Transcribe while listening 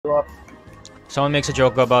Someone makes a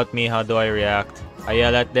joke about me, how do I react? I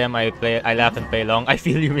yell at them, I laugh and play along. I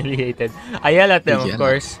feel humiliated. I yell at them, of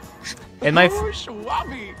course. And my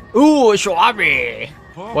Ooh, Schwabi!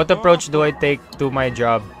 What approach do I take to my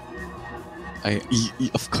job?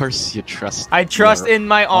 Of course you trust. I trust in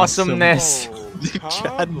my awesomeness.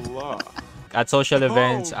 Chad. At social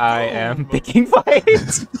events, I am picking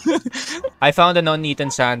fights. I found an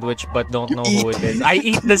uneaten sandwich but don't know who it is. I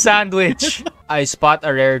eat the sandwich. I spot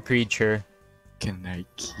a rare creature. Can I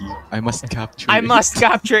keep? I must capture I it. must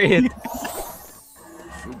capture it.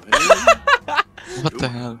 What the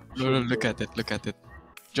hell? No, look at it. Look at it.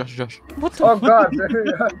 Josh. What the Oh god.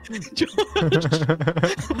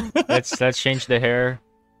 Let's change the hair.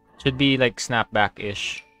 Should be like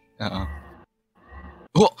snapback-ish. Oh,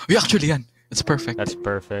 actually, yan. It's perfect. That's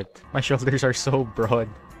perfect. My shoulders are so broad.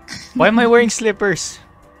 Why am I wearing slippers?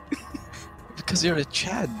 Because you're a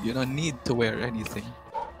Chad. You don't need to wear anything.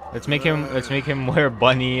 Let's make him wear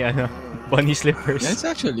bunny slippers. Yeah, it's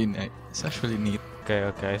actually nice. It's actually neat.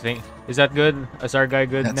 Okay. I think is that good? Is our guy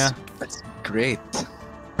good now? That's great.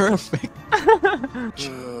 Perfect.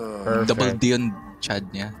 Perfect. Double D on Chad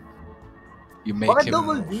niya. You make Bakit him.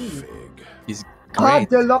 double D? He's Ah, great.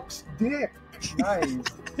 deluxe dick. Nice.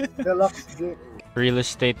 Deluxe dick. Real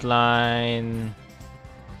estate line.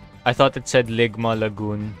 I thought it said Ligma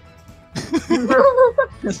Lagoon.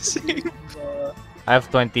 I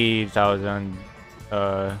have 20,000.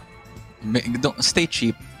 Don't stay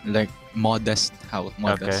cheap. Like modest house.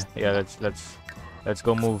 Modest. Okay. Yeah. Let's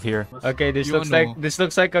go move here. Okay. This looks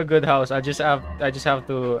like a good house. I just have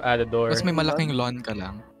to add a door. Mas may malaking lawn ka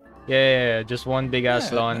lang. Yeah. Just one big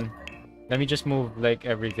ass lawn. Let me just move like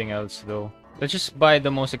everything else though. Let's just buy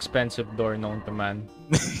the most expensive door known to man.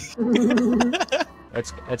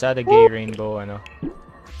 Let's add a gay rainbow.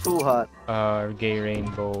 Too hot. Gay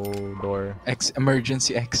rainbow door.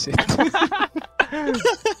 Emergency exit.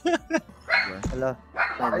 Hello.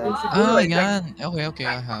 Yan. Okay.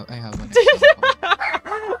 I have one.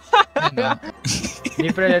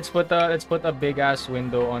 Nipre, let's put a big ass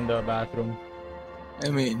window on the bathroom. I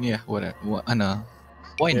mean, yeah. Whatever. Why not?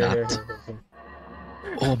 Here.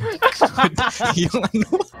 Oh my god. Yung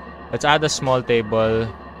Let's add a small table.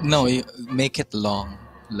 No, make it long.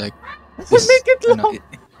 Like Make it long.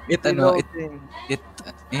 Kita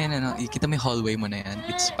mo yung hallway mo na yan.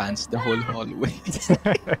 It spans the whole hallway.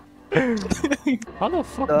 How the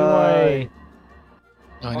fuck do I?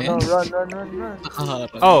 Run.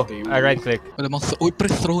 Oh, I right click. Wala mang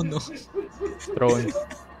throne, no? Throne.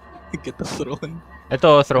 Get a throne.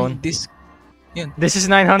 Ito, throne. This is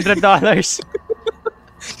 $900.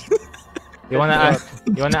 You wanna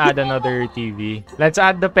add another TV? Let's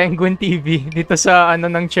add the penguin TV dito sa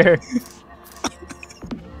ng chair.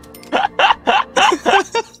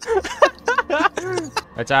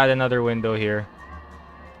 Let's add another window here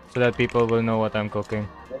so that people will know what I'm cooking.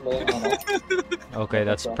 Okay,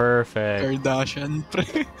 that's perfect. Kardashian,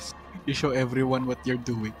 pre. You show everyone what you're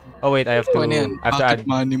doing. Oh wait, I have to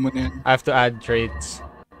add traits.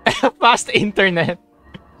 Fast internet.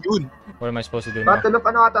 Yun. What am I supposed to do now? Battle of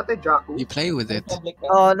ano ata tayo, Jaco? You play with it.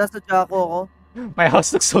 Oh, nasa Jaco ako. My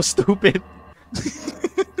house looks so stupid.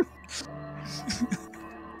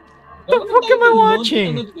 What the fuck am I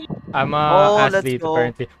watching? I'm a athlete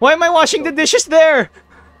apparently. Why am I washing the dishes there?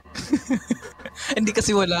 Hindi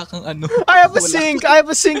kasi wala kang ano. I have a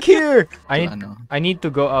sink here. I need to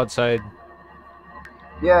go outside.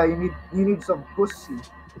 Yeah, you need some pussy.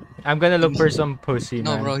 I'm gonna look for some pussy,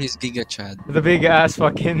 man. No, bro, he's Giga Chad. The big ass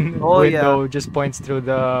fucking window just points through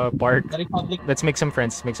the park. Let's make some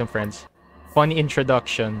friends. Funny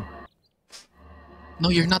introduction. No,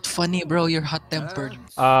 you're not funny, bro. You're hot-tempered.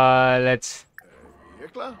 Let's.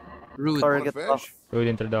 Rude. Rude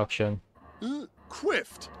introduction.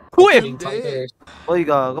 Quift. Oy,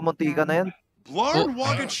 gamunti ka na yan.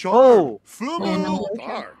 Oh!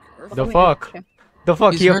 The fuck? The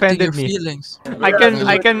fuck, he offended me. I can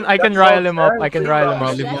rile him up.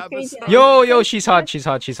 Yo, she's hot. Okay,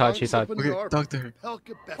 talk to her.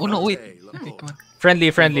 Oh no, wait. Okay, come on.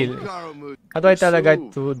 Friendly. How do I tell the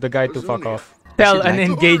guy to fuck off? Tell an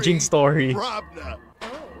engaging story.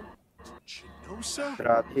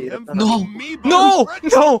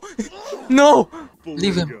 No!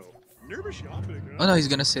 Leave him. Oh no, he's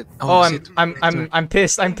gonna sit. I'm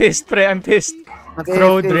pissed, pre. I'm pissed.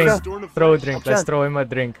 Throw drink. Let's throw him a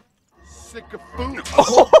drink.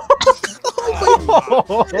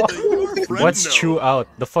 What's chew out?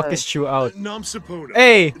 The fuck is chew out?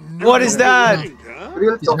 Hey, what is that? He's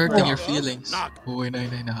hurting your feelings.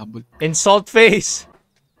 Insult face.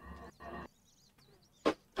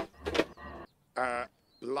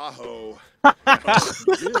 Laho.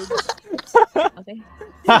 Okay.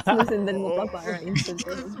 Susundan mo pa para instant.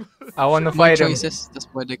 I wanna More fight him. choices, tas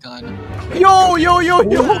pwede kang ano. Yo! Yo!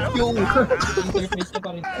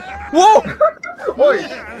 Whoa! Oy!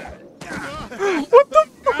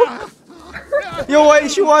 Yo, why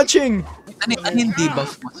is she watching? Ano yung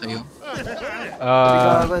debuff mo sa'yo?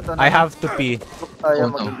 I have to pee. Tayo Oh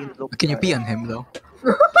no. magiging look. Can you pee on him though?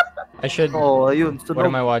 I should. Oo, ayun. What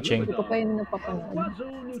am Sunog. I watching? Hindi ko pa yun napapanood.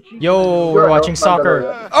 Yo, we're watching soccer.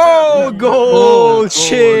 Oh, goal!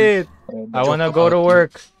 Shit! I wanna go to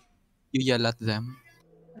work. You yell at them.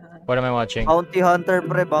 What am I watching? Bounty Hunter,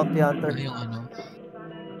 pre. Bounty Hunter. Ano yung ano?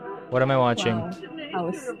 What am I watching? Wow.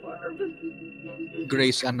 House.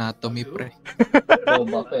 Grey's Anatomy, pre.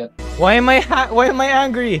 Why am I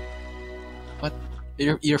angry? What?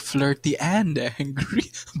 You're flirty and angry.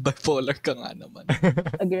 Bipolar ka nga naman.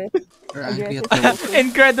 Aggressive. Or angry at Aggressive. the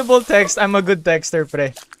Incredible text. I'm a good texter,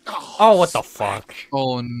 pre. Oh, what the fuck?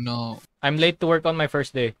 Oh no. I'm late to work on my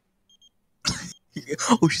first day.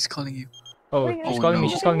 Oh, she's calling you. Oh, Uy, she's oh, calling me.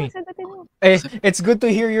 no. She's calling me. Sagutin mo. Hey, it's good to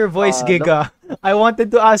hear your voice, Giga. I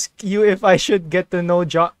wanted to ask you if I should get to know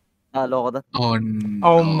John. Halo ko na. Oh no.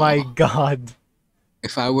 Oh my god.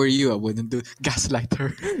 If I were you, I wouldn't do gaslight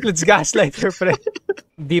her. Let's gaslight her, pre.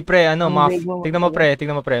 Di, pre, ano, Ang mob. big mo,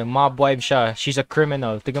 Tignan mo, pre. Mob wife siya. She's a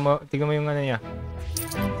criminal. Tignan mo yung ano niya.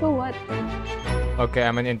 So what? Okay,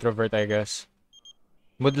 I'm an introvert, I guess.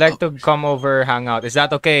 Would like to come over, hang out. Is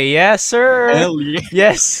that okay? Yes, sir! yeah.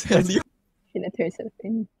 Yes! She let herself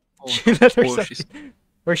in. She let Oh, herself...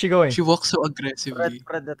 Where's she going? she walks so Fred, aggressively.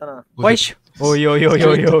 Fred, ito na. Why she... Oh, yo.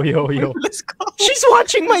 Let's go. She's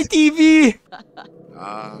watching my TV!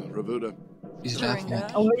 Ravuda. He's laughing.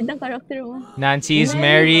 Ang weird ng character mo. Nancy is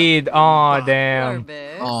married. Oh, damn.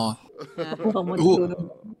 Oh. Mukhang mo Ooh. siguro.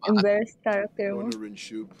 Embarrassed character mo. Wonder in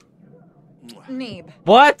Shoop.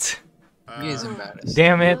 What? He is embarrassed.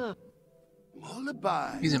 Damn it.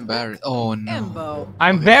 Lullaby. He's embarrassed. Oh no.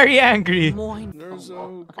 I'm very angry.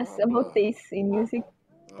 Nerzo. As about taste in music.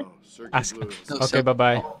 Oh, Circuit Ask. Blues. No, Okay, sir.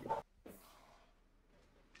 bye-bye.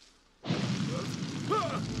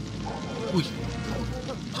 Uy.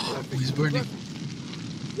 Oh, he's burning.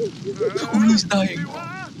 Oh, he's dying.